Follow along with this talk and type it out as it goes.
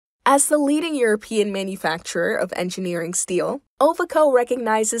As the leading European manufacturer of engineering steel, Ovako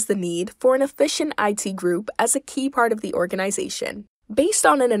recognizes the need for an efficient IT group as a key part of the organization. Based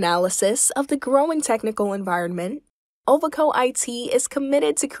on an analysis of the growing technical environment, Ovako IT is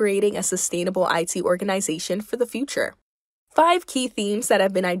committed to creating a sustainable IT organization for the future. 5 key themes that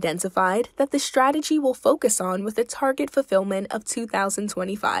have been identified that the strategy will focus on with a target fulfillment of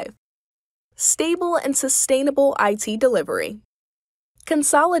 2025. Stable and sustainable IT delivery.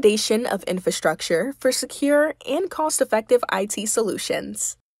 Consolidation of infrastructure for secure and cost-effective IT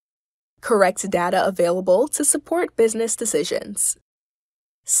solutions. Correct data available to support business decisions.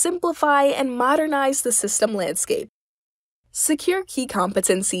 Simplify and modernize the system landscape. Secure key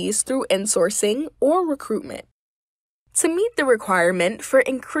competencies through insourcing or recruitment. To meet the requirement for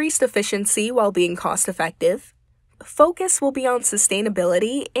increased efficiency while being cost-effective, focus will be on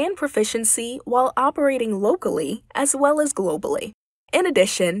sustainability and proficiency while operating locally as well as globally. In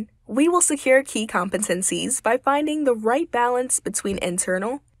addition, we will secure key competencies by finding the right balance between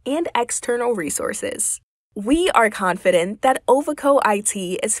internal and external resources. We are confident that Ovako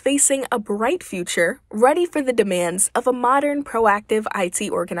IT is facing a bright future, ready for the demands of a modern, proactive IT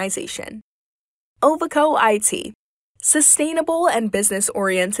organization. Ovako IT, sustainable and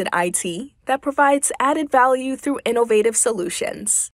business-oriented IT that provides added value through innovative solutions.